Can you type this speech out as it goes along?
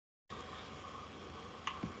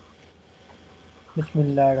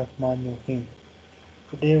Bismillahirrahmanirrahim.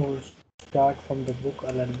 Today we'll start from the book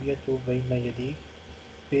Al-Arabiyyah Bayna Yadayk,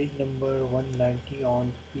 page number 190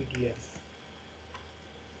 on PDF.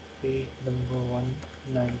 Page number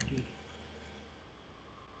 190.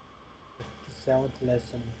 The seventh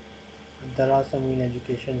lesson. Darasa mean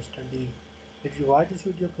education study. Did you watch this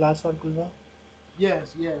video class or Kulwa?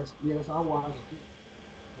 Yes, I watched it.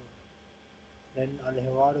 Then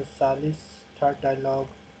Al-Hiwar Salis, third dialogue.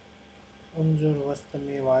 Unzur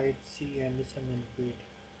wastami wa'id, see and listen and repeat.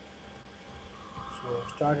 So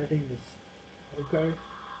start reading this. Okay.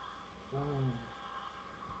 Um,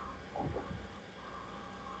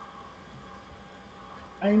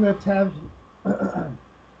 أين تذ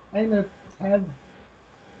أين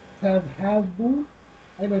تذهب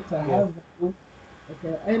أين Yes. تذهب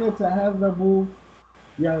Okay. أين تذهب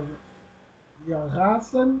يا يا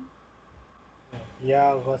غاسل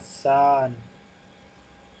Ya Ghassan.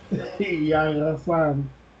 يا غسان.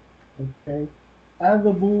 Okay.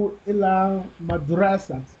 أذهب إلى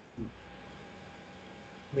مدرستي.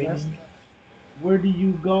 That's Meaning, where do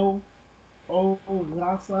you go? Oh,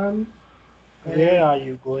 Ghassan. where And are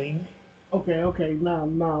you going? okay.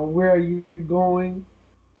 Now, where are you going?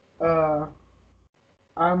 Uh,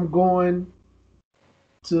 I'm going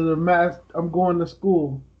to the math. I'm going to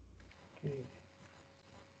school. Okay.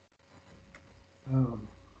 Um,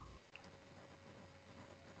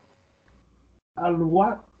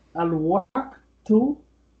 الوقت الوقت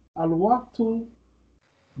الوقت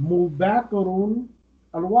مبكر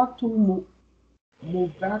الوقت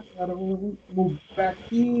مبكر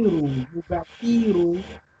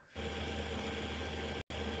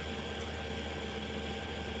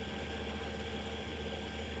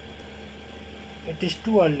It is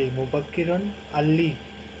too early. Mubakkirun Ali.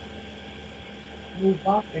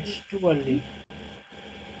 مبكر It's too early.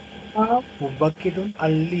 Mubakkirun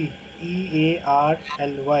Ali.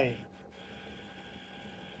 Early.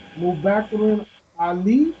 مبكر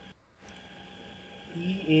علي.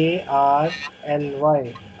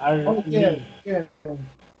 Early. Oh yeah, Early. yeah.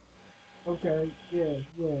 Okay, yeah.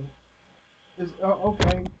 It's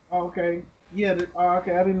okay. Yeah,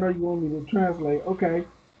 okay. I didn't know you want me to translate. Okay.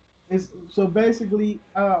 It's so basically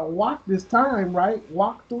walk this time, right?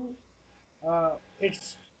 Walk through uh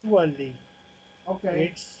It's too early. okay,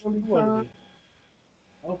 It's early too time. early.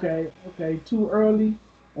 Okay, too early.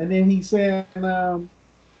 And then he's saying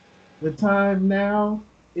the time now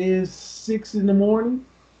is 6 in the morning.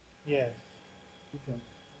 Yes. Okay,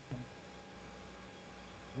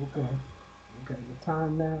 okay, okay, okay. The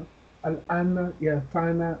time now. Al Anna, yeah,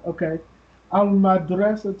 time now. Okay. Al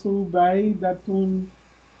madrasatu ba'idatun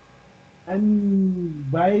an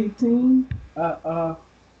baitin.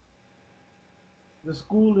 The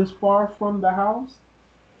school is far from the house.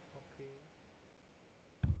 Okay.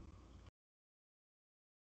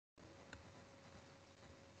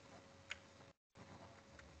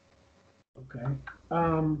 Okay.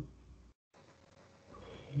 Um.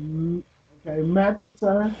 Okay.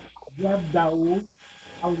 Meta yabda'u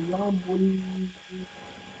al-yawmul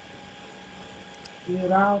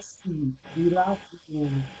dirasi.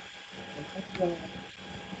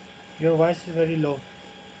 Your voice is very low.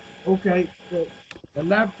 Okay. The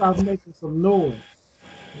laptop's making some noise.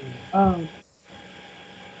 Um.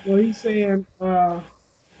 So he's saying, when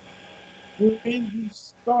you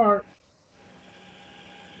start,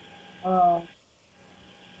 uh,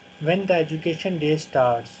 When the education day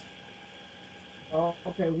starts.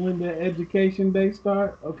 okay, when the education day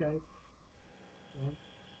start, okay. Okay.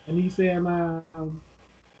 And he's saying,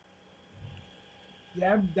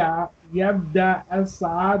 يبدأ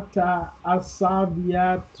الساعة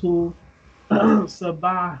السابعة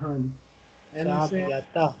صباحا. And he said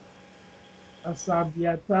Sabiyata.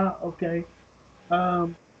 السابعة. Okay.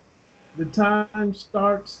 Um, the time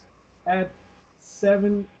starts at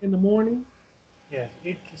 7 in the morning. Yes.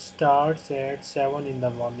 It starts at 7 in the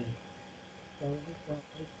morning. Okay.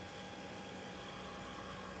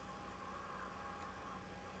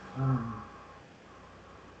 Um,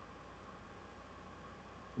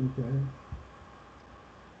 okay.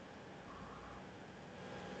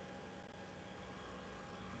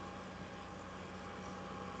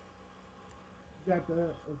 Got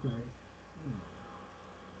the okay. Hmm.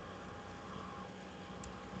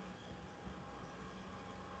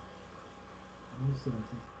 One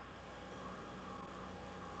second.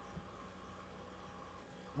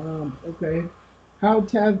 Okay. How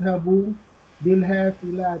تذهب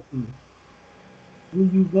بالحافلة? Will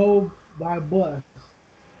you go by bus?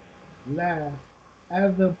 لا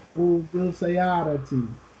أذهب بالسيارة.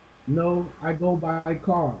 No, I go by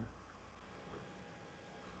car.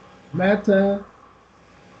 متى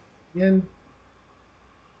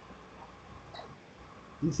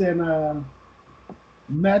He said,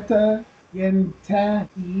 Meta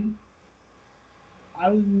yantahi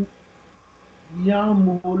al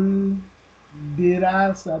yamul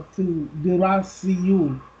dirasiyu.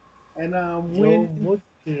 And when يوم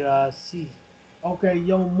الدراسي. okay,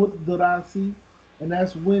 yomut dirasi, and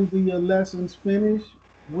that's when do your lessons finish?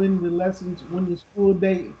 When the school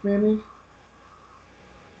day finish?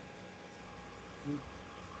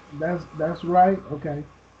 That's right. Okay.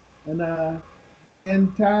 And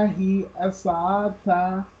yantahi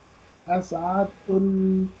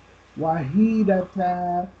asaatul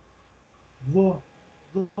wahidata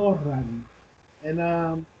dhuhran.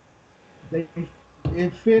 And they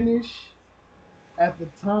it finish at the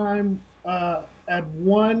time at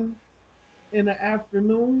 1 in the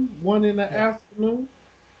Yes, afternoon.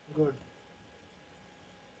 good.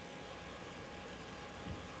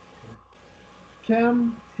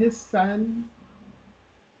 Kam hissan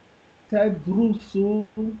tadrusu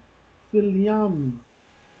fil yami.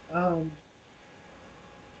 Um,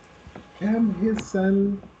 Kam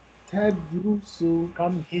hissan tadrusu.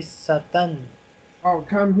 Come his Satan. Oh,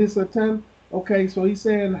 kam hissatan. Okay, so he's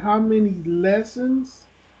saying how many lessons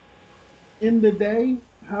in the day?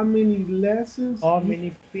 How many lessons? How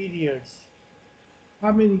many periods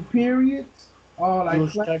How many periods? Oh, you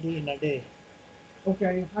like class. study in a day?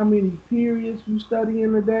 Okay, how many periods you study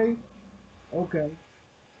in a day? Okay,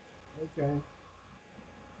 okay.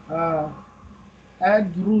 Uh,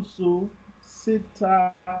 Adrusu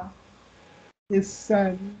sita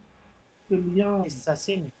hisan filyami.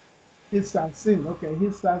 Assassin. Hisasin. Okay,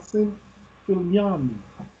 hisasin filyami.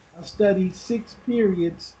 I study 6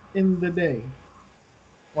 periods in the day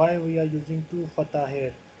Why we are using two fatah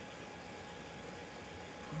here?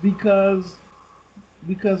 because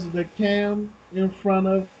of the cam in front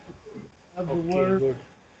of the Okay, word. good.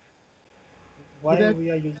 Is Why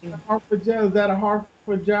we are using? that a harf for jail? Is that a harf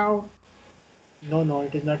for jail? No, no,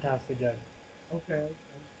 it is not hafijah. Okay.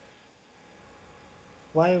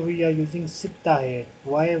 Why we are using sitta here?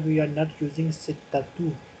 Why we are not using sitta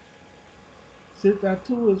too? Sita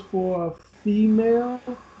two is for a female.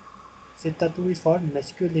 Sitta two is for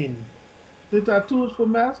masculine. Sita two is for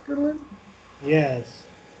masculine. Yes,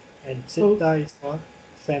 and So, sitta is for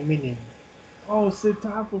feminine. oh,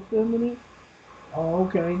 sita for feminine. Oh,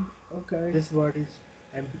 okay, okay, This word is,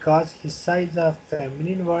 and because hissa is a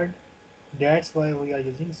feminine word, that's why we are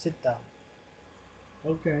using sitta.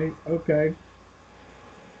 okay, okay,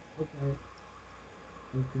 okay,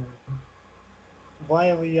 okay.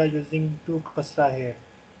 Why we are using two kasra here?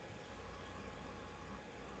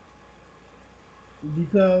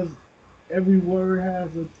 Because every word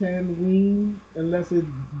has a tanween, unless the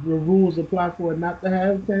rules apply for it not to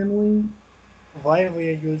have tanween. Why we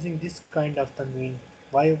are using this kind of tanween?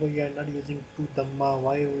 Why we are not using two dhamma?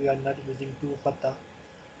 Why we are not using two fatah?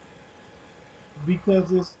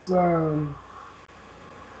 Because it's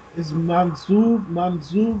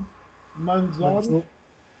manzari. Mansoob,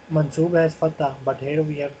 Mansoob has fatah, but here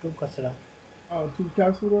we have two kasra. To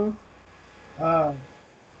kasra. Uh,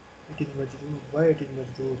 It is majroor. Why it is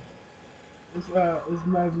majroor? it's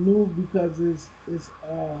majnun because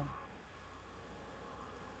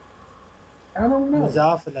I don't know.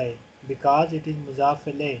 Muzaf alay, because it is muzaf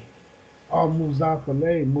alay. Oh,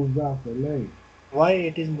 Muzafale. Why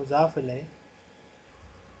it is muzaf alay?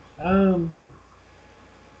 Um,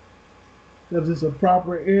 because it's a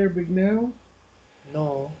proper Arabic noun.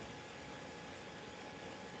 No,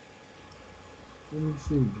 Let me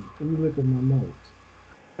see. Let me look at my notes.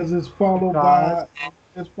 Because because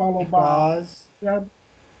it's followed by because yeah.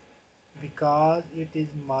 because it is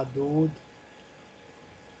madud.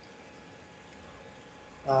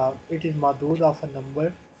 It is madud of a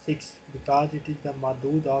number 6 because it is the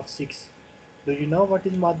madud of 6. Do you know what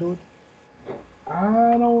is madud?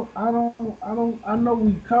 I know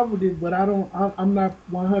we covered it, but I'm not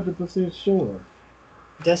 100% sure.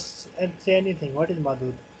 Just say anything. What is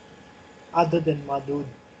madud? Other than madud.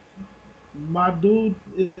 My dude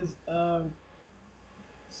is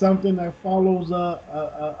something that follows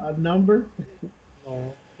a number.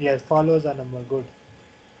 No. Yes, follows a number. Good.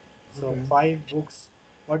 So Okay. 5 books.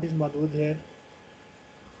 What is madud here?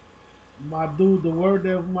 My dude, the word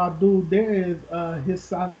of my dude there is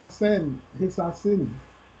hisasin.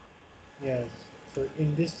 Yes. So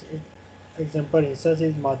in this example, hisas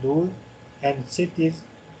is madud and sit is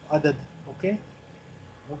adad. Okay.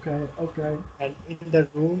 Okay, okay. And in the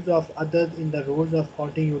rules of adad, in the rules of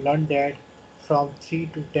counting, you learn that from 3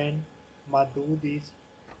 to 10, madud is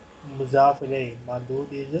muzaf alayh.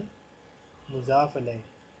 Madud is muzaf alayh.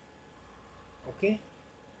 Okay.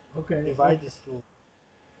 Okay, Divide okay, this rule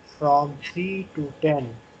from 3 to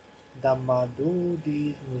 10. The madud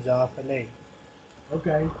is mudaf alayh.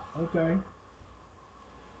 Okay, okay,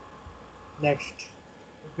 Next.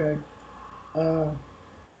 okay. Uh,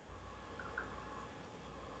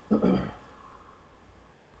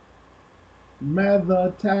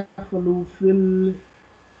 ماذا تفعل في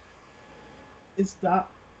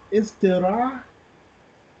الاستراحة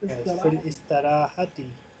Yes, fil istirahati.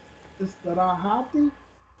 استراحة.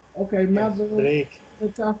 Okay, Yes, ماذا break.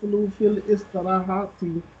 تفعل في الاستراحة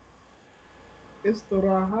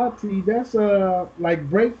استراحة. That's like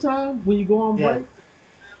break time when you go on Yes, break.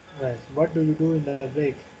 yes. What do you do in the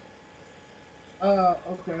break?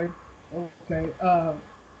 Okay, okay.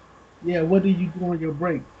 Yeah. What do you do on your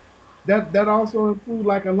break? That also include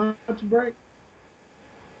like a lunch break.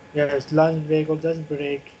 Yes, lunch break or just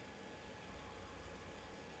break.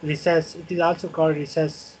 Recess. It is also called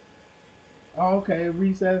recess. Oh, okay,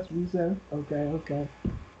 recess, recess. Okay, okay.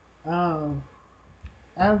 Um,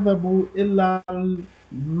 أذهب إلى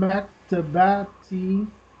المكتبة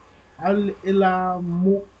هل إلى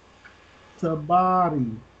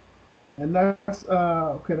مختبري. And that's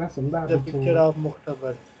okay, that's a The picture laboratory. of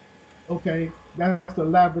Mukhtabar. Okay, that's a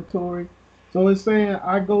laboratory. So it's saying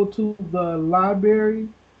I go to the library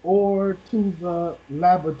or to the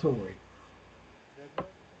laboratory.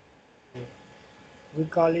 We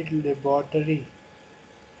call it laboratory,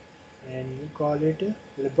 and you call it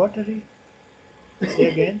laboratory. Say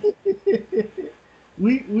again.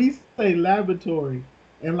 We say laboratory,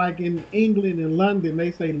 and like in England and London,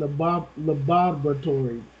 they say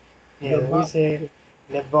laboratory. Yeah, we say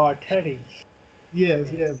laboratory.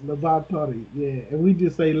 Yes, Yes. yes, laboratory. Yeah, and we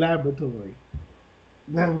just say laboratory.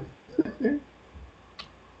 Now,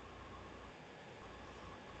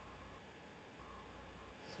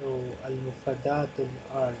 So al-mufadatul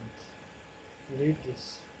ard. Read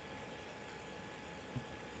this.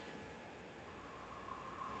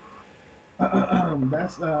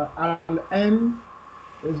 that's al n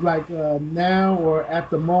is like now or at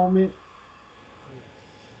the moment.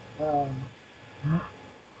 Uh, m-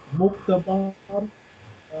 muktabar.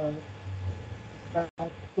 Uh,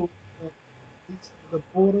 so, uh, it's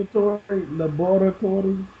laboratory.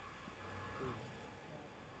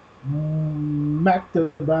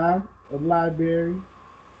 Maktaba, a library.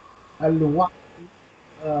 Al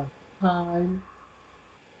uh, time.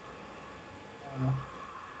 Uh,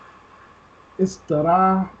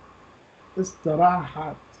 istirah,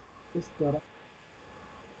 istirahat, istirah.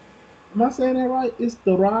 Am I saying that right?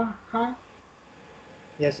 Istiraha.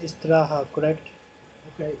 Yes, istraha, correct.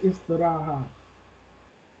 Okay, istiraha,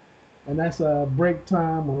 and that's a break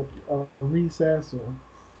time or a recess or.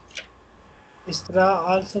 Istra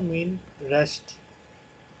also mean rest.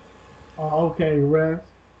 Oh, okay, rest.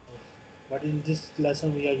 But in this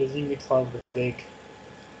lesson we are using it for break.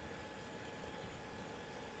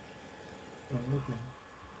 Okay, okay.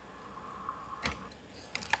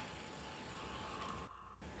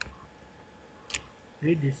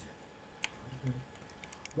 Read this. Okay.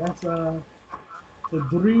 That's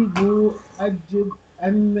تدريب أجد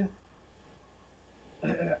أن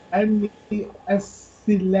أني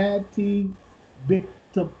أسئلتي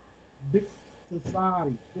باكت-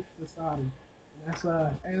 باختصاري. And that's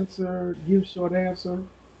answer, give short answer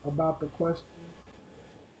about the question.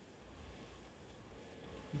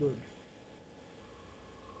 Good.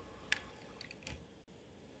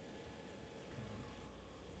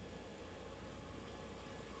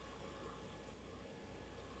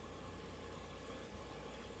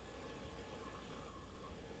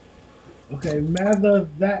 Okay, ماذا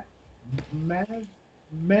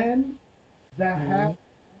من ذهب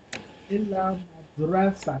Hmm. إلى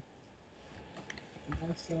مدرسة. And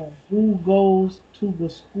that's who goes to the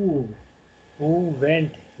school. Who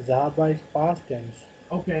went? Zahaba is past tense.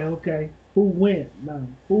 Okay, okay. Who went? No,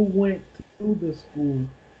 who went to the school?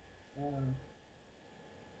 Uh,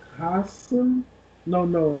 Hassan? No,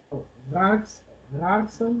 no.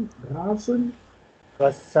 Rassan?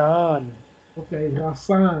 Ghassan. Okay,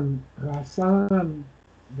 Rassan.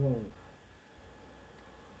 No.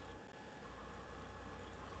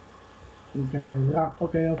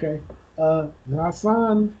 Okay, okay.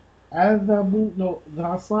 Rassan Azabu. No,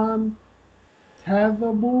 Rassan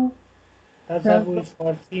Tazabu. Tazabu is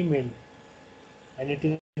for female and it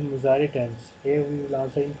is in Muzari tense. Here we will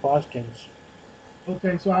answer in past tense.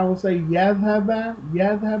 Okay, so I will say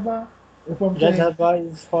Yadhaba. If I'm saying, Yazhaba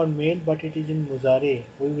is for male but it is in Muzari.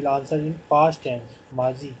 We will answer in past tense.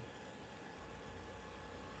 Mazi.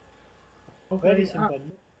 Very okay, simple.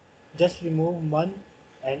 Just remove man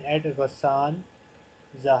and add Ghassan.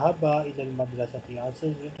 Zahaba ilal madrasati. Answer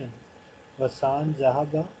is written. Ghassan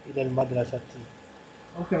Zahaba ilal madrasati.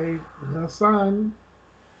 okay, Hassan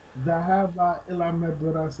ذهب إلى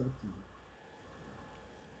المدرسة.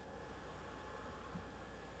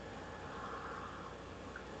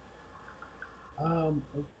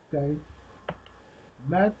 Okay.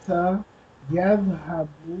 متى يذهب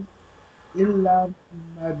إلى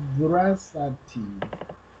المدرسة؟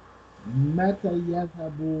 متى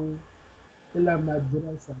يذهب إلى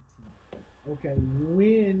المدرسة? Okay,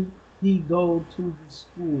 when he go to the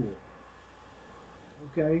school.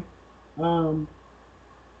 Okay. Um.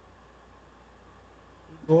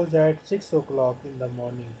 It goes at 6 o'clock in the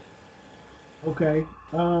morning. Okay.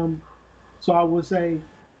 So I would say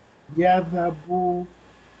يذهب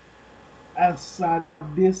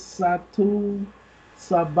السادسة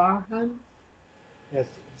صباحا. Yes,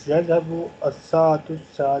 يذهب الساعة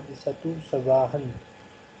السادسة صباحا.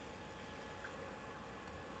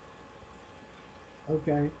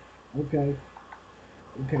 Okay. Okay.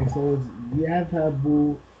 Okay. So it's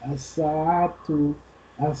يذهب الساعة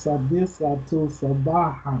السادسة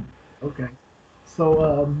صباحا. Okay.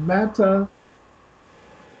 So متى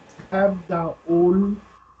تبدأ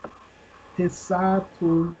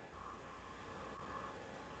الحصة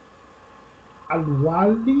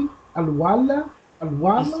الوالي الوالة الوالة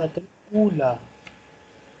الحصة الأولى.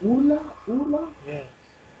 أولى. Yes.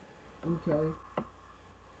 Okay.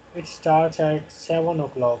 It starts at 7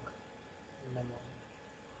 o'clock in the morning.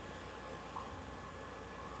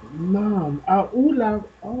 Nam. Ula.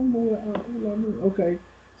 I don't know what ula means. Okay.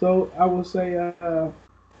 So I would say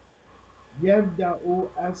يبدأ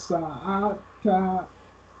الساعة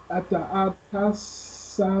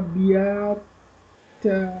السابعة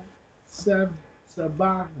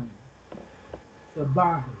صباحا.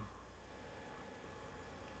 صباحا.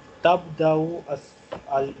 تبدأ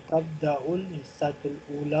الحصة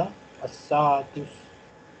الأولى الساعة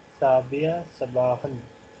السابعة صباحا.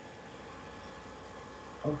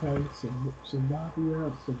 Okay.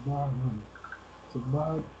 Sabahia. Sabahan.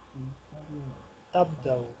 Sabah.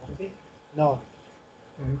 تبدأ. Okay. Now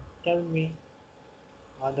Okay. tell me.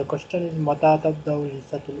 The question is متى تبدأ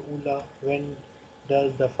الحصة الأولى? When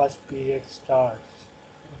does the first period start?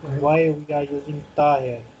 Okay. Why we are using ta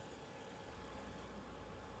here?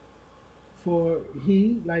 For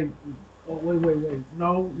he, like, oh, wait.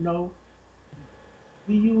 No.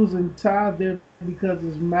 We using tie there because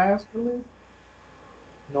it's masculine.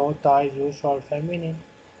 No, ta is used for feminine.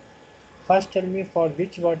 First tell me for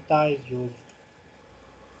which word ta is used.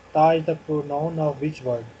 Ta is the pronoun of which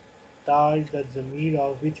word? Ta is the zamir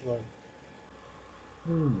of which word? I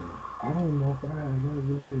don't know if I have that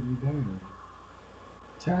written down.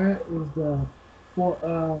 Tie is the for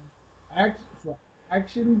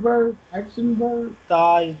action verb. Action verb.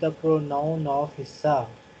 Ta is the pronoun of hissa.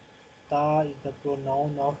 Ta is the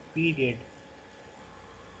pronoun of period.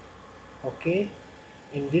 Okay?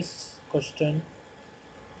 In this question,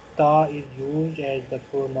 ta is used as the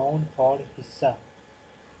pronoun for hissa.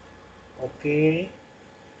 Okay?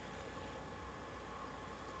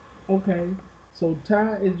 Okay. So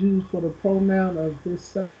tie is used for the pronoun of his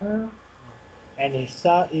side. And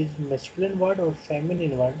hissa is masculine word or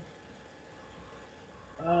feminine word?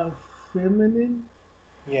 Feminine.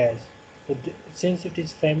 Yes. So since it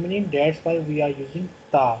is feminine, that's why we are using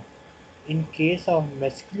ta. In case of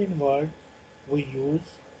masculine word, we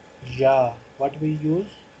use ya. What we use?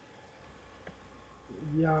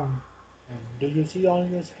 Yeah. Do you see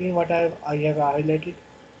on your screen what I have highlighted?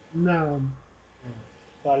 No.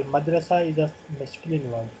 So al madrasa is a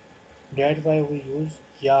masculine word. That's why we use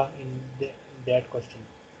ya in that question.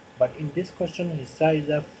 But in this question, hissa is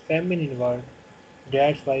a feminine word.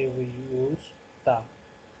 That's why we use ta.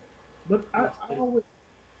 But Yes. I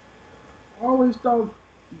always thought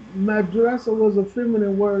madrasa was a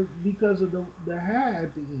feminine word because of the ha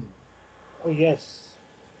at the end. Oh yes.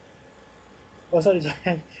 Oh sorry,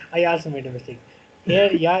 sorry. I also made a mistake. Here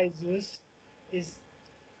is ya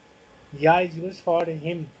is used for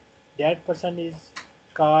him. That person is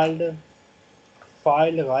called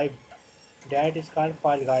file ghaib. That is called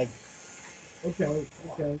file ghaib. Okay.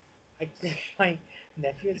 Actually, my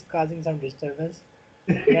nephew is causing some disturbance.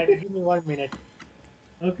 Give me 1 minute.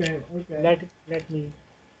 Okay. Let me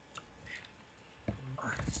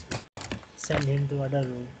send him to other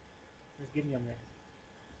room. Just give me a minute.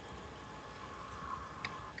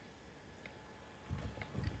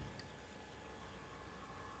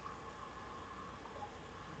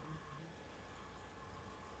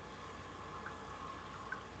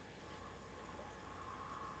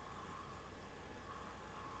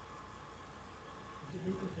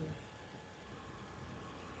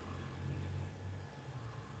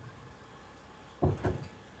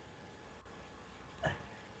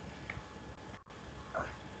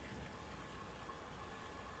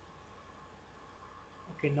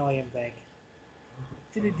 Okay, now I am back.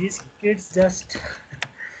 Actually, these kids just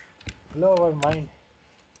blow our mind.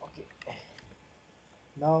 Okay.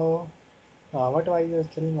 Now, what I was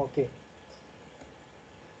telling? Okay.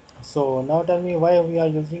 So now tell me why we are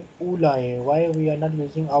using ula here. Why we are not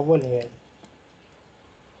using owl here?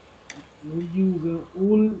 We're using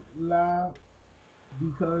ula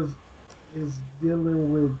because it's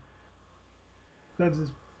dealing with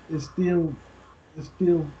because it's still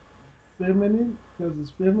feminine because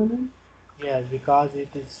it's feminine. Yes, because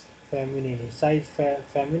it is feminine. Size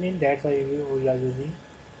feminine. That's why we are using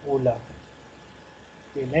ula.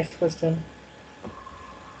 Okay. Next question.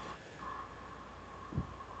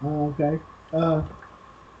 Okay. Uh,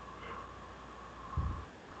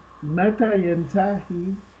 meta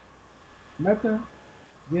yantahi meta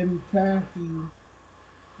yantahi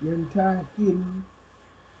yantahil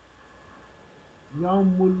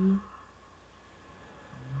yawmul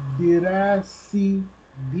dirasi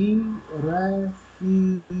dirasiya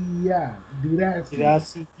dirasi.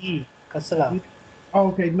 Dirasi e kasra.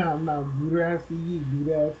 Okay, now dirasi.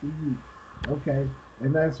 Okay,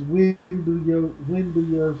 and that's when do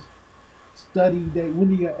your study day when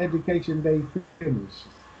do your education day finish?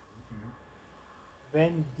 Okay.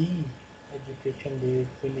 When the education day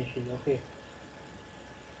finishes. Okay.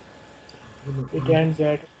 It ends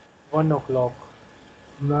at 1 o'clock.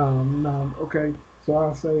 No. Okay, so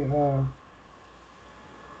I'll say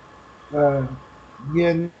uh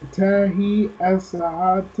ينتهي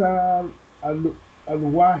الساعة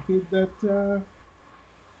الواحدة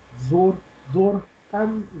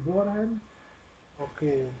زورهن.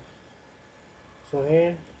 Okay. So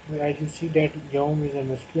here, as you see that yom is a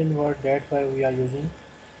masculine word, that's why we are using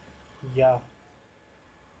ya.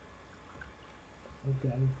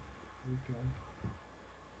 Okay.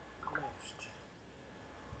 Next.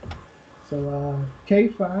 So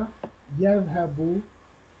كيف يذهب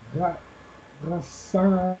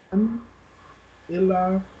غسان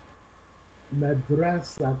إلى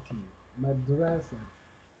مدرسة.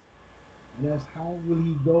 And that's how will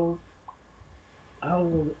he go? How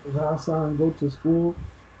will Hassan go to school?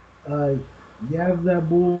 Uh,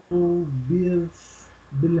 يذهب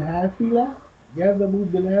بالحافلة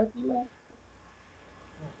يذهب بالحافلة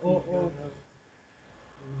or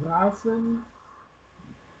غاسن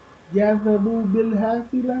يذهب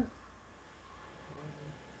بالحافلة.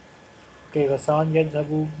 Okay, Rasan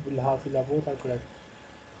yadhabu bilhafila, both are correct.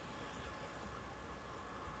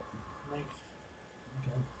 Next.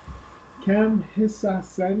 Okay. كم حصة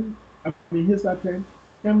حصة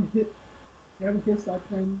كم حصة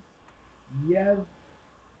يد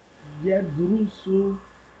يدرس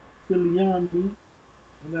في اليوم.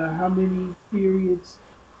 How many periods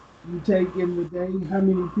you take in the day? How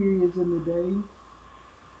many periods in the day?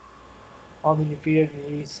 How many periods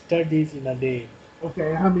he studies in a day?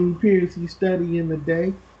 Okay, how many periods you study in the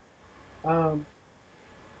day? Um,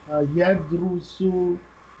 Yadrusu.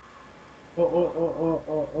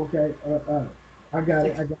 Okay. I got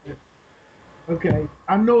it. Six. Okay,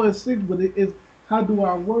 I know it's six, but it's how do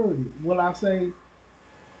I word it? Will I say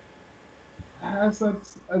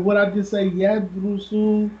what I just say?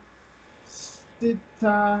 Yadrusu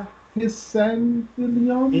sita hisan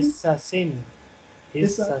filiomi. Hissasin. Hisasin.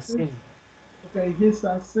 Hissasin. Okay,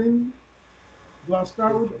 hisasin. Do I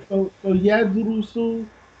start with Okay. so Yadrusu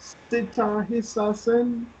sita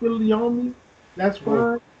hisasin filiomi? That's Good.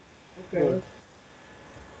 fine. Okay. Good.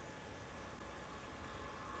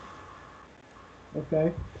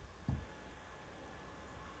 Okay.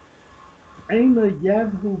 أين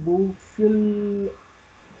يذهب في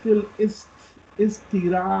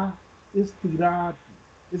استراحة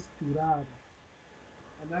استراحة.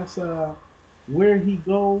 And that's where he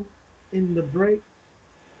go in the break.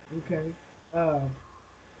 Okay. Uh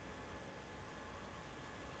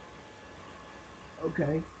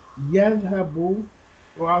okay. يذهب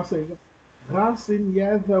or I'll say غاسن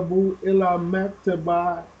يذهب إلى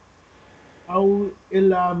مكتبة أو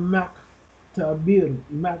إلى مكتباري.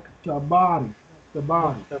 Muktabari.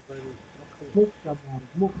 Okay.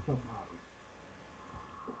 مكتباري.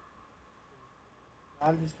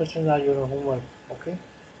 All these questions are your homework. Okay.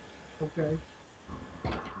 Okay.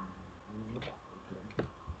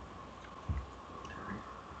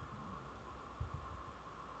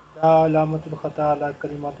 Da alamatul khata ala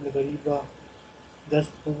kalimatul ghariba.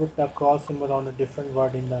 Just put the cross symbol on a different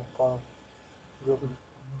word in the group.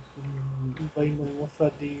 بين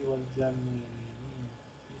المفرد والجمع.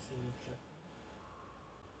 This is interesting.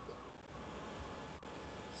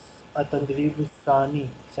 التدريب الثاني.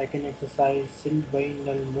 Second exercise. sil بين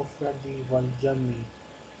المفرد والجمع.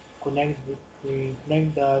 Connect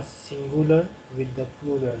the singular with the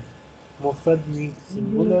plural. Mufrad means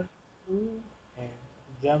singular and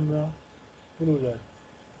Jamra plural.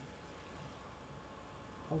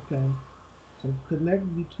 Okay. So connect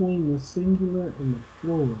between the singular and the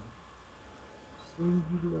plural.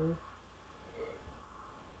 Singular,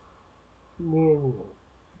 plural.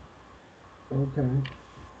 Okay.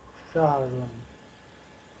 Shahrun.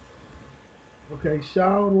 Okay.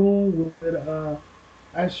 Shahrun with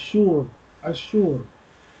Ashur. Ashur.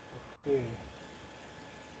 Okay.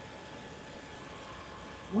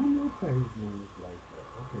 One more page one is like that.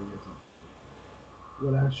 Okay, yes.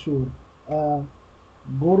 With Ashur.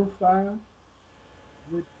 Ghurfa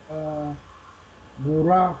with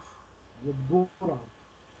Ghuraf. With Ghuraf.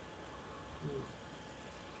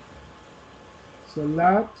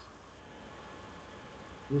 Salat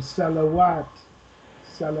with Salawat.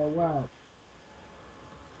 Salawat.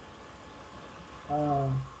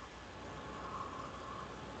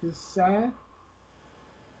 Hissa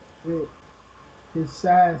with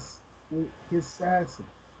Hissas. With Hissas.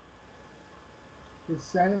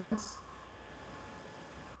 Hissas.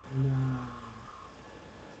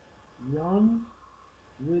 Yum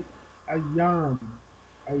with Ayam.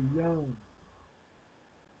 Ayam.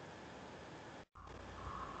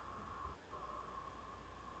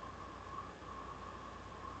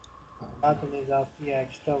 That is Izafi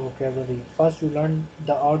extra vocabulary. First you learn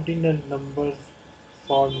the ordinal numbers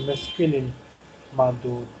for masculine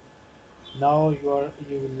madud. Now you will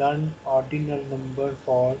learn ordinal number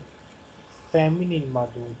for feminine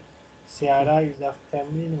madud. Siara is a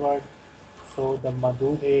feminine word, so the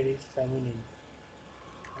madud here is feminine.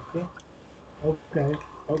 Okay? Okay.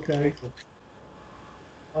 Okay. Very good.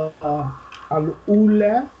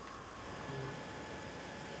 Al-Ula.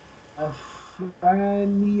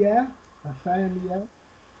 الثانية الثانية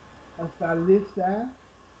الثالثة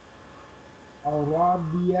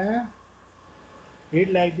الرابعة. Read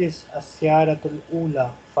like this: Asyaratul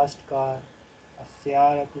Ula, first car.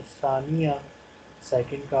 Asyaratul Saniya,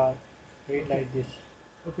 second car. Read Okay, like this: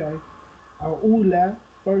 okay. الأولى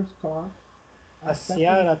first car.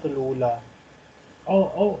 الثانية. Asyaratul Ula.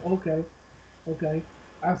 Okay, okay.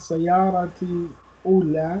 السيارة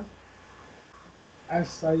الأولى.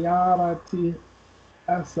 السيارة Two.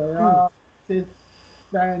 السيارة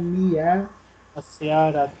الثانية.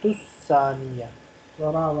 Asyaratul Saniya.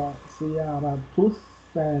 سيارة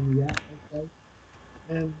الثانية. Okay.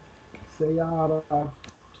 And سيارة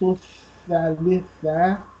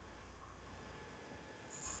الثالثة.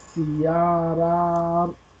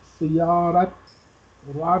 سيارة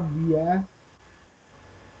رابية.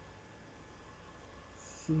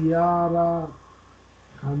 سيارة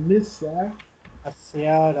خامسة.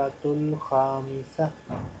 Asyaratul Khamisa.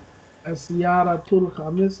 السيارة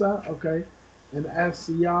الخامسة. Okay. And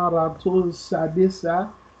السيارة السادسة.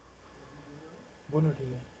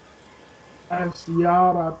 Bunutiya.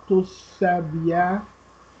 السيارة السابعة.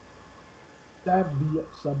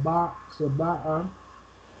 سبعة.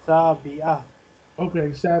 Sabi'ah.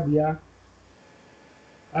 Okay, سابعة.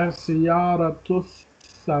 السيارة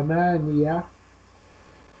الثمانية.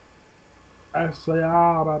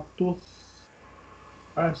 السيارة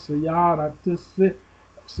السيارة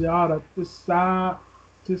السيارة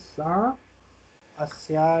تسعة.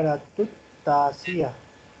 Asyaratul Tasiya.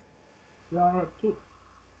 سيارة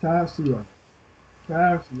تاسعة.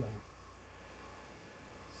 تاسعة.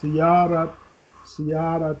 سيارة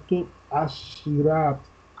عشرات.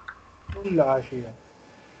 Tul Ashira.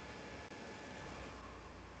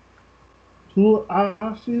 عشرة. Yes.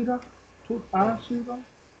 عشرة. Tul Ashira.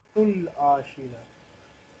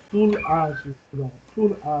 عشرة.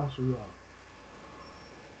 عشرة.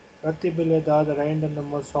 Ratib the random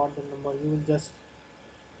number, sort the number. You will just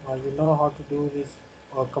you know how to do this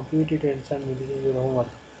or complete it and send me. This is your homework.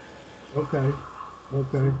 Okay.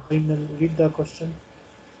 Okay. Read the question.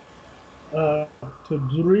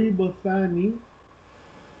 تدريب الثاني.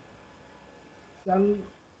 سل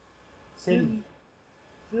Sil. سل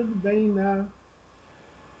سل بين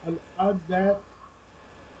الأداة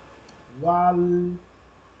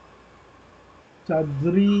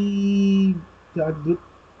والتدريب.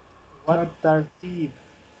 What tartib?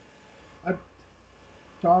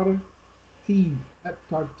 الترتيب.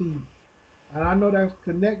 الترتيب. And I know that's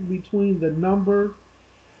connect between the number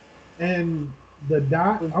and the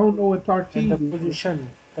dot. I don't know what And the tartib is. position.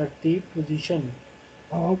 Tartib position.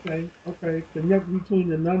 Oh, okay. Okay. Connect between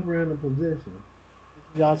the number and the position.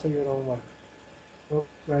 This is also your homework.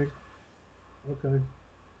 Okay. Okay.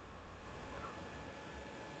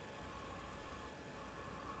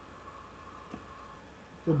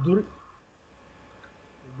 تدريب.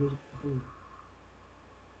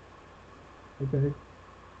 Okay.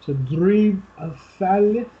 تدريب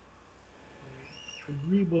الثالث.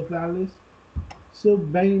 التدريب الثالث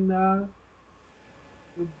بين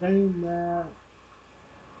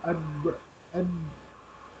الد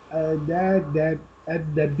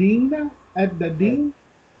الد الدين الدين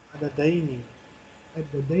عددين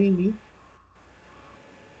الدين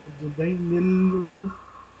الدين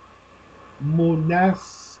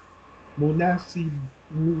المناسب مناسب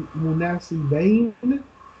مناسبين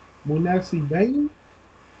مناسبين.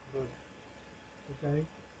 good. Okay,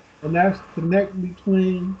 and that's connect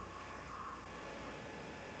between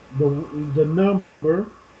the number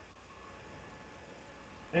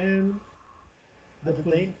and the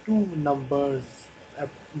عددين two numbers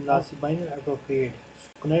مناسبين appropriate.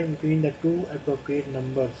 Connect between the two appropriate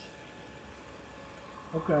numbers.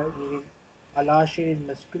 okay. Meaning al-ashir is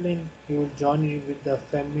masculine, he will join it with the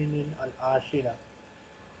feminine al-ashira.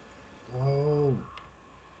 Oh,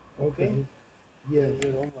 Okay? okay. This Yeah. is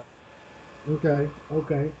your homework. Okay.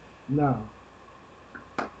 Okay. Now,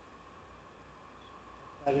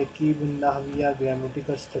 Tarkib al-nahwiya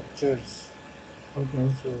grammatical structures. okay.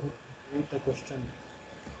 So read the question.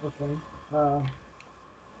 Okay.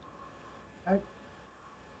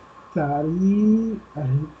 التاريخ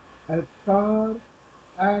التار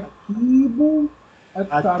أكيب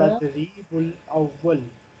التاريخ. التدريب الأول.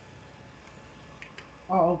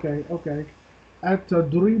 Oh, okay. Okay.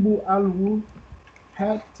 التدريب الأول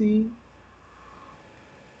هاتي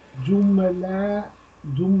جملاء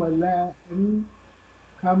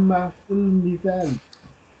كما في المثال.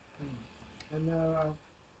 And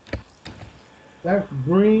that's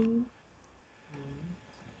bring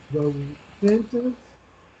the sentence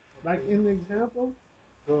like Okay. in the example.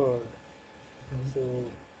 Good. Okay.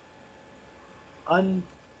 So un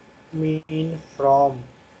mean from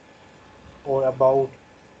or about.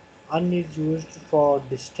 Un is used for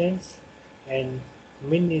distance and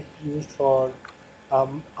min is used for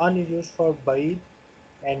un is used for baid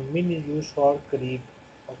and min is used for kareeb.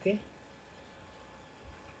 Okay?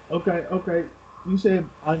 Okay. Okay. You said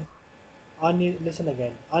Un, un is, listen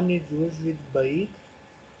again. Un is used with baid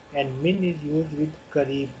and min is used with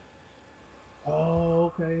kareeb. oh,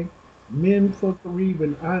 okay. Men for Karib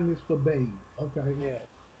and An is for Babe. Okay. Yeah.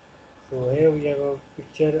 So here we have a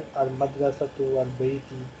picture al madrasatu al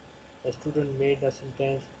bayti. The student made a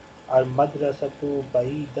sentence al madrasatu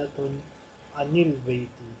baidatun anil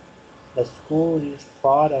bayti. The school is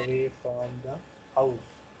far away from the house.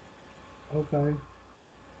 Okay.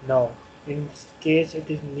 Now, in case it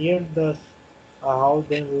is near the house,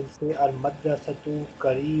 then we will say al madrasatu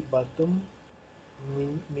qaribatum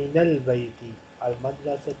minal bayti. Al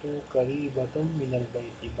madrasatu qaribatum minal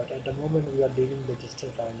bayti. But at the moment we are dealing the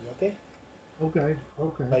distance only. Okay? Okay.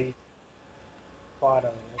 Okay. By far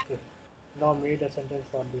away. Okay. Now made a sentence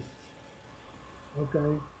for this.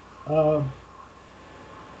 Okay. Uh,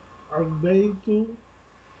 Arbeitu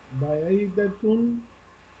Baidatun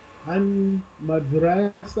An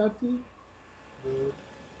Madrasati. Good.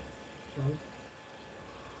 Okay.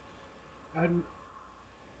 An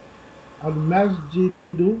Al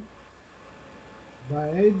Masjidu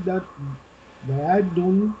Baidat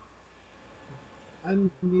Baidun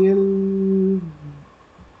Anil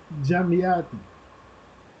Jamiati.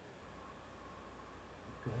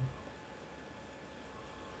 Okay.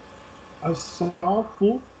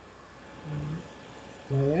 Asafu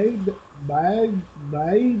بعيد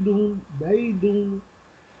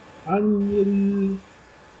عن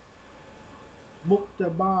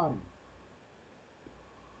المختبر.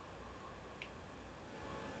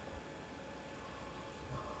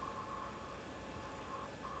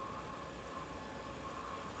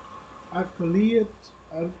 أقلية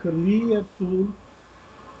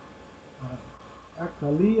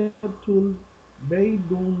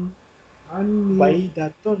بيد عن.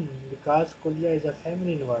 Baidatun, because kulya is a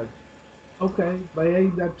feminine word. okay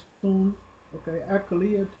بيدة. okay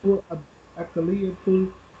أقلية بيد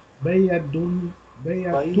بيد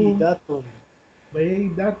Baidatun.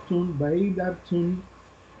 بعيدة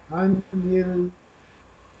عن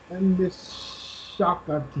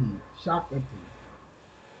الشقة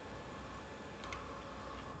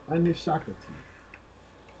عن الشقة.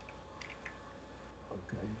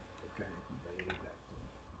 Okay, okay, بعيدة.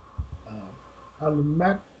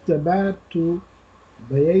 المكتبة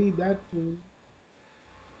بعيدة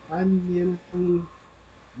عن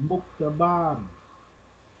المختبر.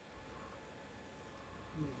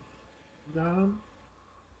 نعم.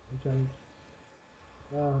 Okay.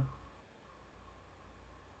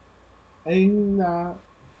 أين.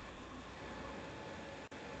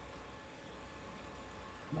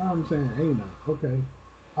 now I'm saying أين. okay.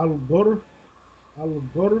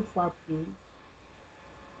 الغرفة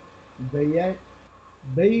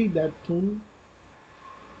بعيدة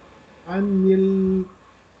Anil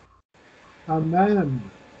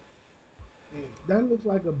Hammam. Okay. That looks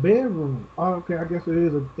like a bedroom. Oh, okay, I guess it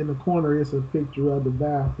is in the corner. It's a picture of the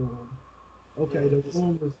bathroom. Okay, Yes, this.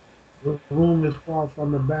 the room is far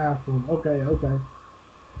from the bathroom. Okay, okay,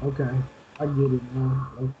 okay. I get it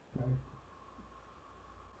now. Okay,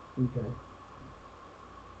 okay.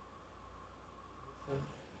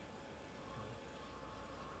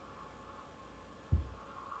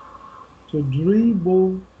 To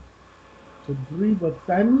dribble, to dribble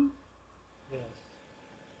Fanny. Yes.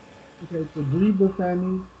 Okay, to dribble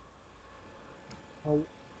Fanny. How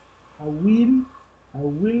will, how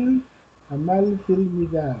will, Hamal fil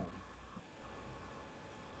midal.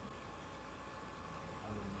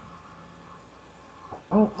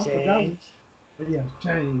 Oh, I forgot. Change. Yes,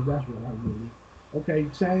 change. That's what I really. Okay,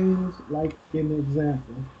 change like an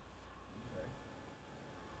example. Okay.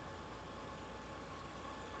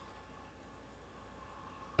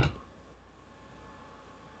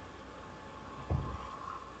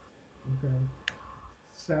 Okay.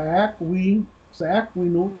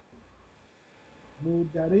 سأكون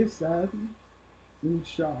مدرسا إن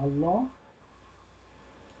شاء الله.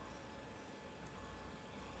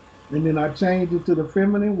 And then I changed it to the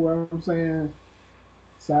feminine where I'm saying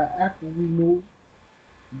سأكون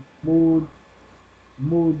مد-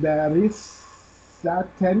 مدرسة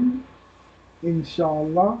إن شاء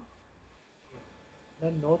الله.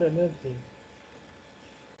 Then note another thing.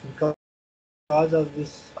 Because of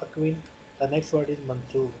this akwin, the next word is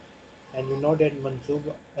mansub, and you know that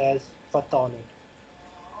mansub has fatha on it.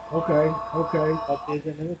 Okay, okay. But there is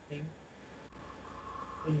another thing.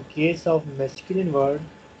 In case of masculine word,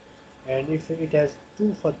 and if it has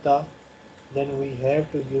two fatha, then we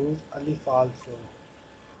have to use alif also.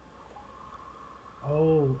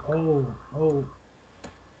 Oh.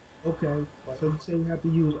 Okay. But So you say we have to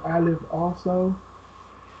use Aleph also?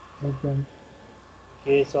 Okay. in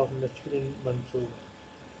case of masculine mansub,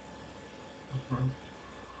 Okay.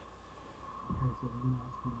 Okay. So we're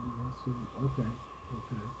not going to assume. Okay.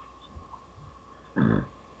 Okay.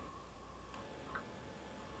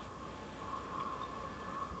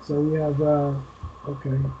 So we have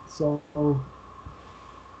okay. So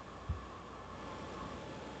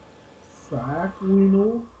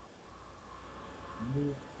Sa'akwinu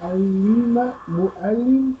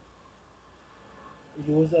Mu'allim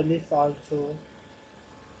use alif also,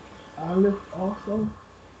 Aleph also.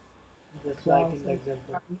 just So like I'll in the say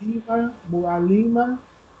example. Mu'allima.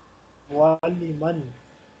 Mualliman.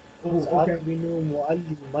 Oh, okay. Sa'akbinu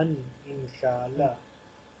mualliman, inshallah.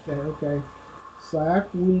 Okay.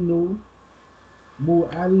 Sa'akwinu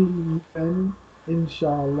Mu'alliman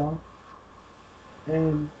inshallah.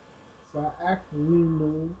 And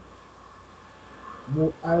Sa'akwinu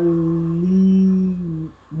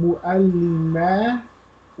mu'allima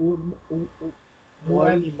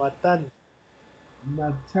Muallimatan.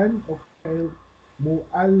 mu'allimatan. Okay,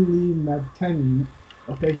 mu'allimatan.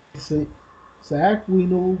 Okay, so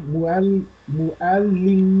Sa'akwinu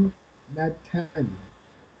mu'allimatan. In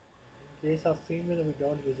case of female, we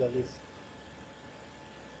don't use alif.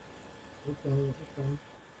 Okay.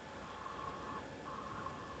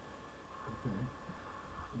 Okay.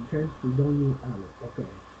 Okay. We don't use Aleph. Okay.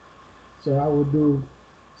 So I will do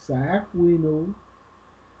Sa'akwinu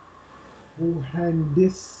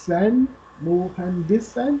muhandisan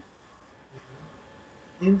muhandisan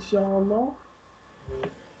inshallah.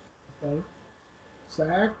 Good. Okay.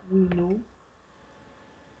 Sa'akwinu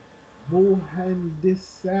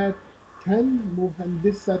muhandisatan.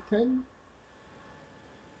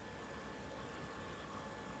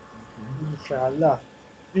 Okay. Inshallah.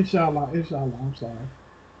 Inshallah. I'm sorry.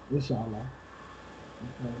 Inshallah.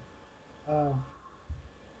 Okay. Uh,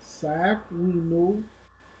 Sa'akwinu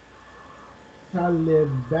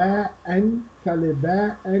Taliban.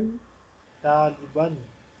 Taliban.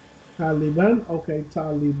 Taliban. Okay.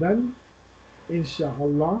 Taliban.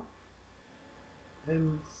 Inshallah.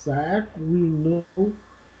 And Sa'akwinu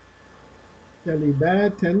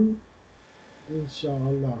Talibatan.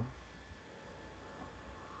 Inshallah.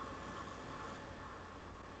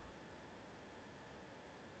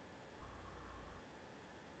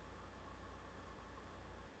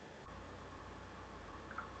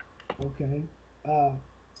 Okay.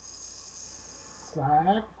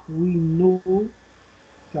 Sa'akwinu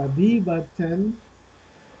Tabibatan.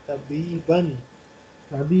 Tabiban.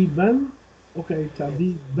 Tabiban. Okay, Yes.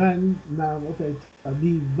 Tabiban. Now, okay,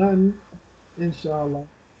 Tabiban, inshallah.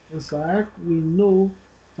 And Sa'ak, we know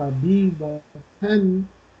Tabibatan,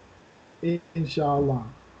 inshallah.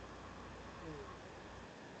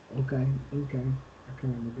 Okay. I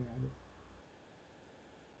kind of got it.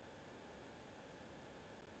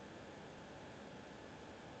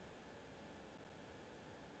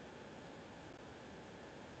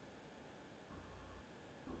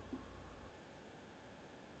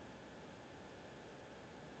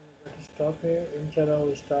 stop here. Inshallah,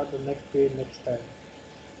 we'll start the next page next time.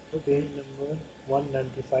 Okay. Page number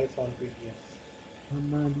 195 on PDF.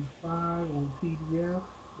 195 on PDF.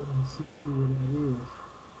 Let me see what that is.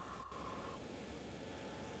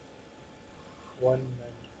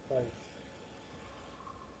 195.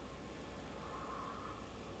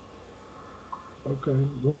 Okay,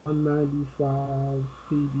 195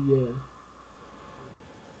 PDF.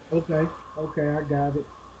 Okay, okay, I got it.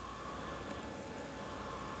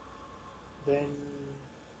 Then,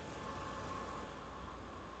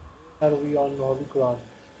 where are we on Holy Quran?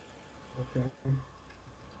 Okay.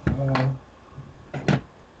 Uh,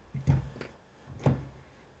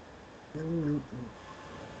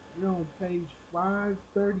 we're on page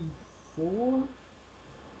 534,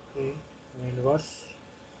 Okay, and verse.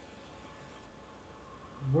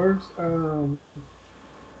 verse I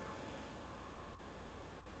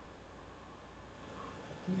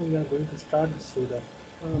think we are going to start the surah.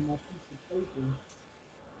 my piece of paper.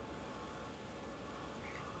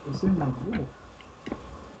 It's in my book.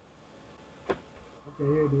 Okay,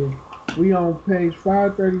 here it is. We on page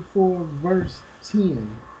 534, verse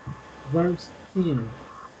 10. Verse 10.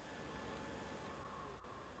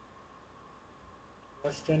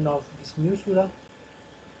 Verse 10 of this new surah.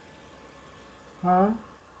 Huh?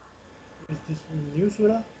 Is this new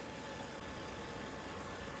surah?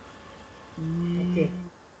 Okay,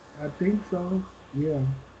 I think so. Yeah.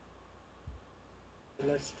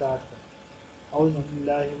 let's start. أعوذ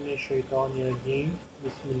بالله من الشيطان الرجيم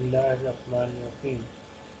بسم الله الرحمن الرحيم.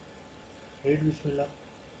 Read Bismillah.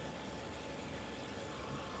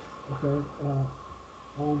 Okay.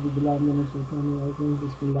 أعوذ بالله من الشيطان الرجيم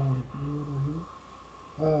بسم الله الرحمن الرحيم.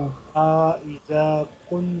 إذا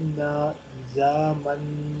كنا عظاما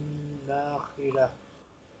ناخرة.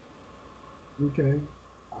 Okay.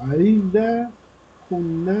 إذا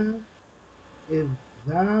كنا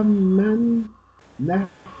عظاما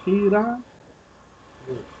نخرة.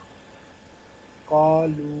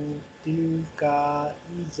 قالوا تلك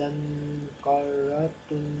إذا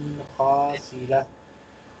قرة خاسرة.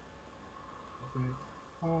 Okay.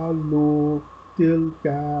 قالوا تلك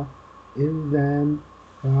إذا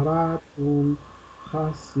قرة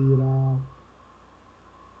خاسرة.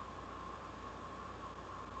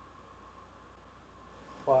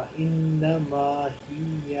 فإنما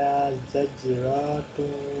هي زجرة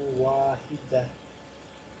واحدة.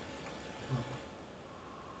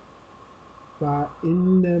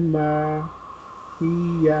 فإنما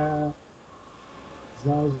هي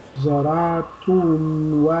زجرة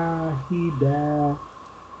واحدة.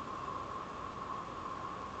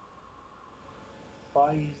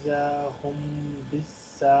 فإذا هم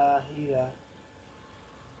بالساهرة.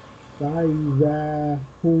 فإذا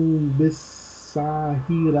هم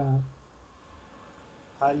بالساهرة.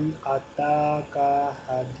 هل أتاك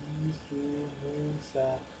حديث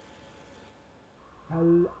موسى.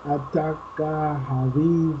 هل أتاك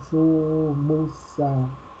حديث موسى.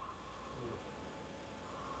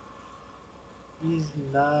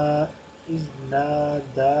 إذ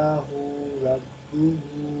ناداه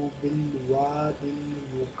ربه بالواد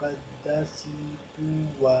المقدس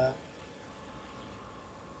طوى.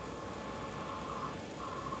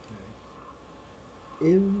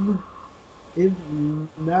 إذ إذ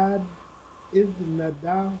ناد إذ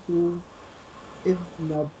ناداه إذ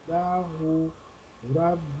ناداه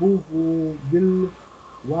ربه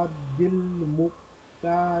بالواد المقدس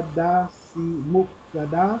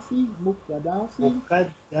مقدس مقدس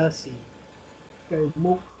مقدس.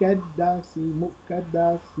 مقدس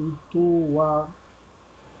مقدس طوى.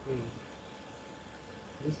 Okay.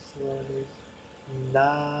 This one is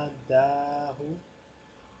ناداه.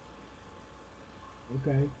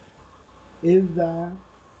 Okay. إذا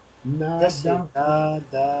Just say ناداه.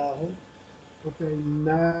 ناداه. Okay.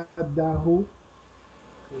 ناداه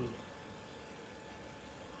Okay.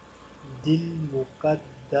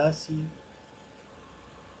 بالمقدس.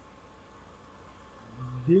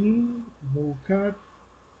 بالمقدس.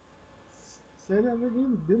 Say that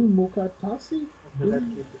again. بالمقدس. Okay, let's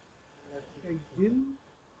keep it. Let's keep Okay. it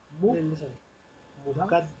simple. Listen.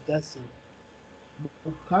 مقدس.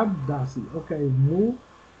 مقدس. Okay.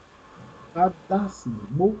 مقدس.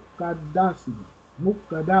 مقدس.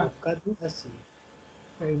 مقدس. مقدس.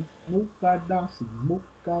 Okay. مقدس.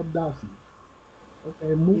 مقدس.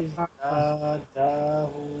 Okay. إذ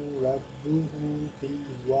ناداه ربه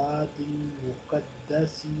بالواد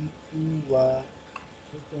المقدس طوى.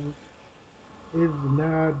 Okay. إذ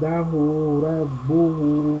ناداه ربه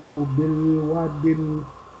بالواد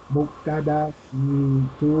المقدس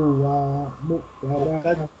طوى.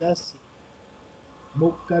 مقدس.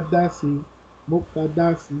 مقدس.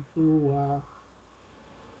 مقدس طوى.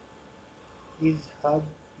 اذهب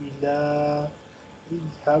إلى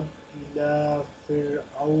اذهب إلى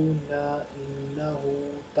فرعون إنه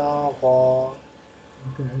طغى.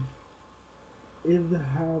 Okay.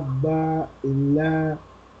 اذهب إلى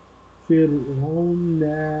فرعون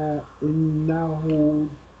إنه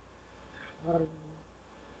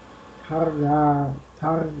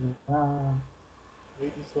طغى.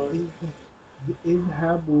 Read this word.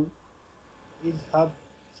 اذهبوا. اذهب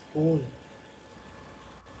spoon.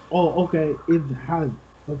 Oh, okay. اذهب.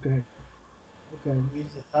 Okay. Okay.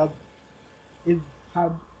 اذهب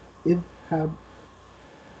اذهب. اذهب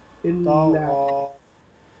إلا. طغى.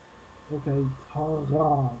 Okay.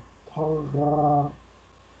 طغى. طغى.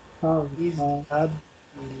 طغى. اذهب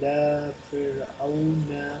إلى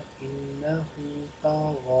فرعون إنه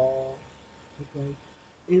طغى. Okay.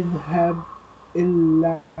 اذهب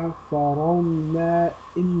إلا فرعون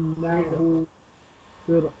إنه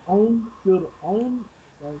فرعون.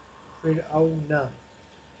 Okay. فرعون.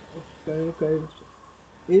 Okay.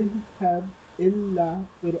 اذهب إلا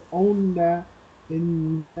فرعون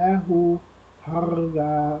إنه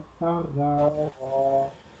طغى.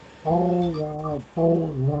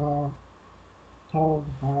 طغى.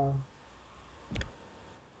 طغى.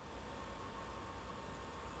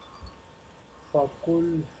 فقل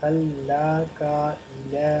هل لك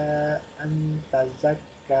إلى أن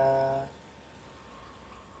تزكى.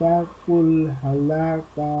 فقل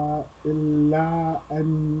هلاك إلا أن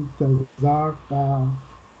تزكى.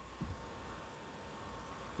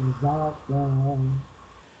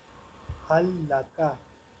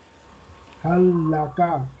 هل لك.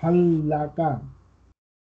 هل لك.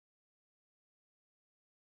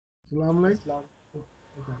 Salam alaikum. Islam.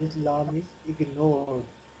 Okay. Islam is ignored.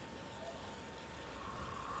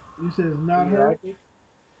 You said it's We not heard? write it.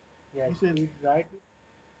 Yes, You said, we write it,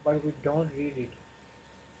 but we don't read it.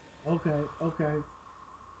 okay.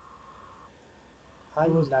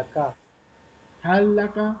 هل So it's لك. هل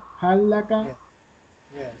لك. Yes,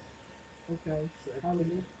 yes. Okay. So Hal.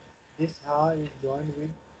 actually, this ha is joined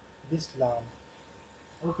with this lam.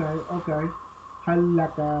 Okay. هل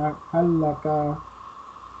لك.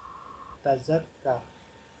 Tazakka.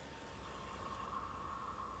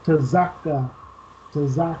 تزكى.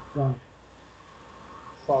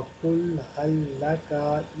 فقل هل لك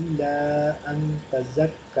إلى أن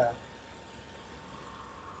تزكى.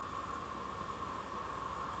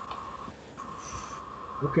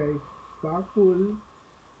 Okay. فقل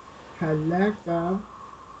هلك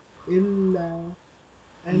إلا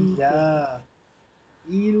أن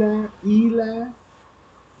إلى. إلى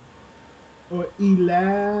or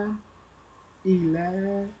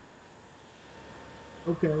إلى.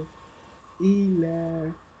 Okay.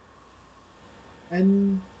 إلى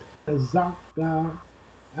أن تزكى.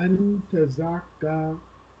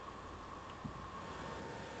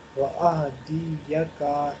 وأهديك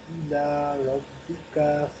إلى ربك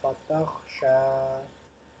فتخشى.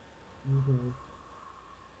 Okay.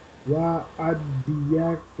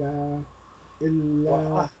 وأهديك إلا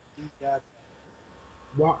وأهديك.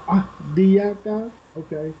 وأهديك.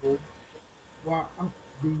 Okay. Good.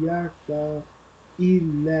 وأهديك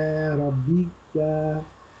إلى ربك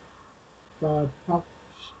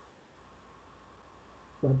فتخشى.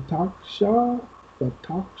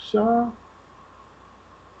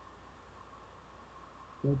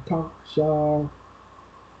 فتخشى.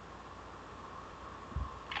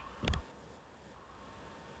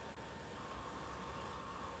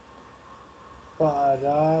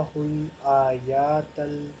 فأراه الآيات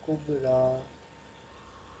الكبرى.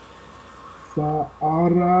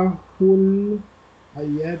 فأراه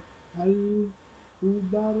الآيات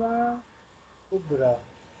الكبرى. كبرى.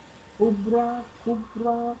 كبرى.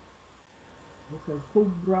 Okay.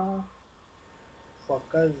 كبرى.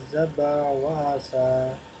 فكذب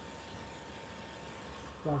وعصى.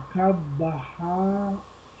 فكذب.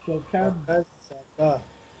 فكذب.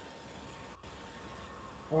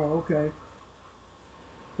 Oh, okay.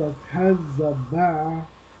 فكذب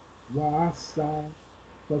وعصى.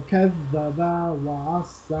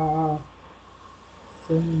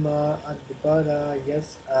 ثم أدبر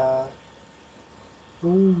يسعى.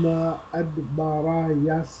 ثم أدبر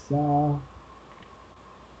يسعى.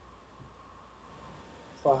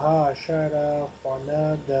 فحشر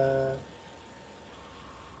فنادى.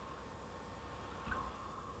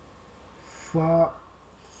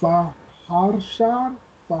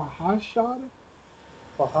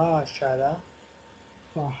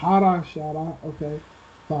 فحشر. Okay.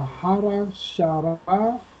 فحشر.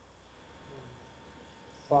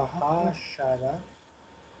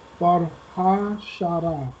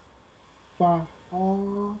 فحشر.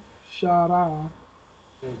 فحشر.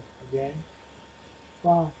 Good. Again.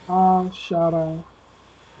 فحشر.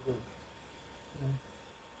 Good.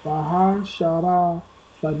 فحشر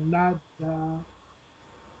فنادى.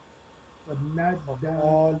 فنادى.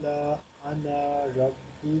 فقال أنا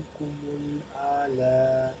ربكم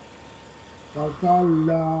الأعلى. فقال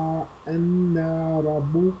أن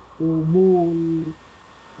ربكم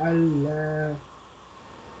الأعلى.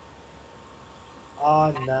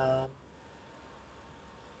 أنا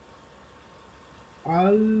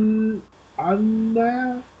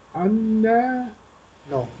أنا أنا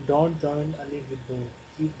No, don't join alif with no.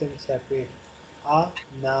 Keep them separate.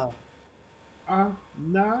 Ana.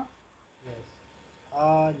 أنا Yes.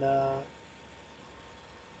 Ana.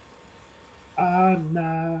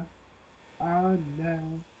 أنا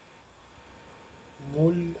أنا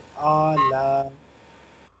Mul ala.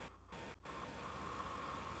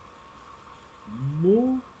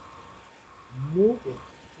 مو مو Okay.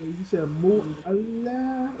 you said مو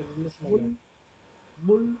Allah Listen again. مل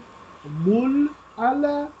مل مل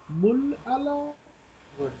على مل على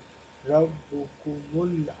Good.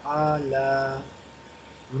 Rabbukumul ala.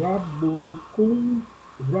 ربكم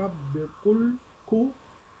ربكم كم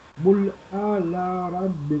مل على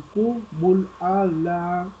ربكم مل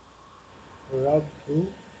على Rabbu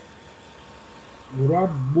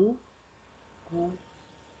ربكم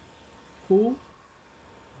كم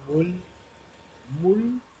mul مل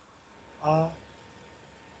ala.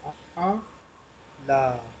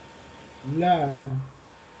 لا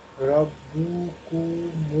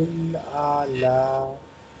Rabbukumul ala.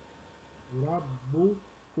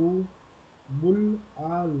 ربكم مل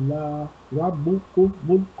على ربكم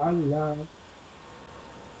مل على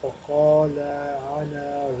فقال أنا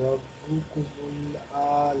ربكم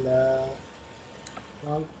الأعلى.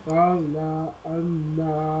 فقال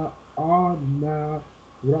أنا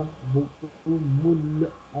ربكم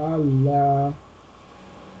الأعلى.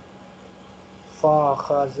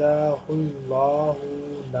 فأخذه الله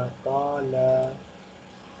نكالا.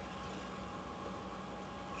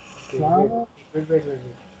 Okay, wait.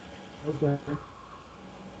 Okay.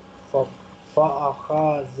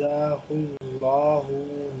 فأخذه الله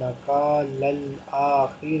نكال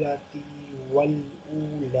الآخرة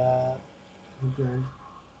والأولى. Okay.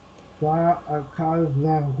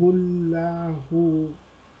 فأخذه الله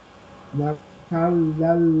نكال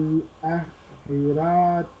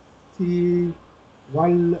الآخرة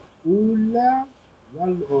والأولى Good.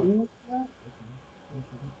 والأولى.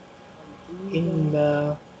 Okay. إن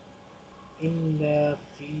إن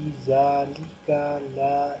في ذلك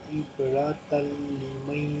لعبرة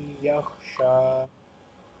لمن يخشى.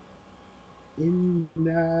 إن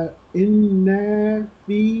إن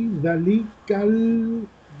في ذلك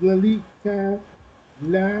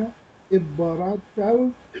لا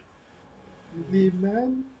إبرة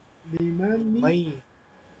لمن مي.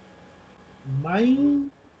 من.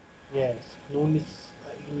 Yes. Noon is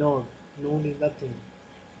ignored. Noon is nothing.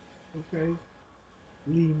 Okay.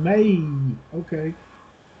 لمن. Okay.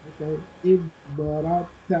 Okay. إبرة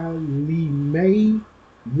لمن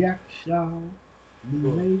يخشى. Good.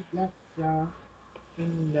 لمن يخشى.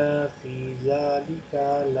 إن في ذلك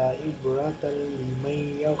لعبرة لمن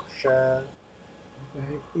يخشى.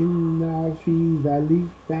 Okay. إن في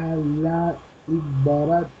ذلك لا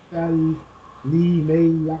إبرة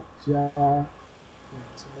لمن يخشى.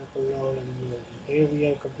 Here we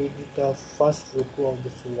have completed the first ruku of the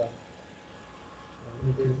surah.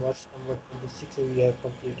 It is Okay. verse number 26 we have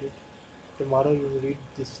completed. Tomorrow you will read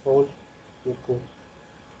this whole ruku.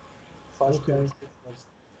 First Okay. 26 verse.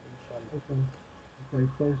 Inshallah. Okay. Okay.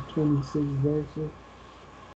 First 26 verses.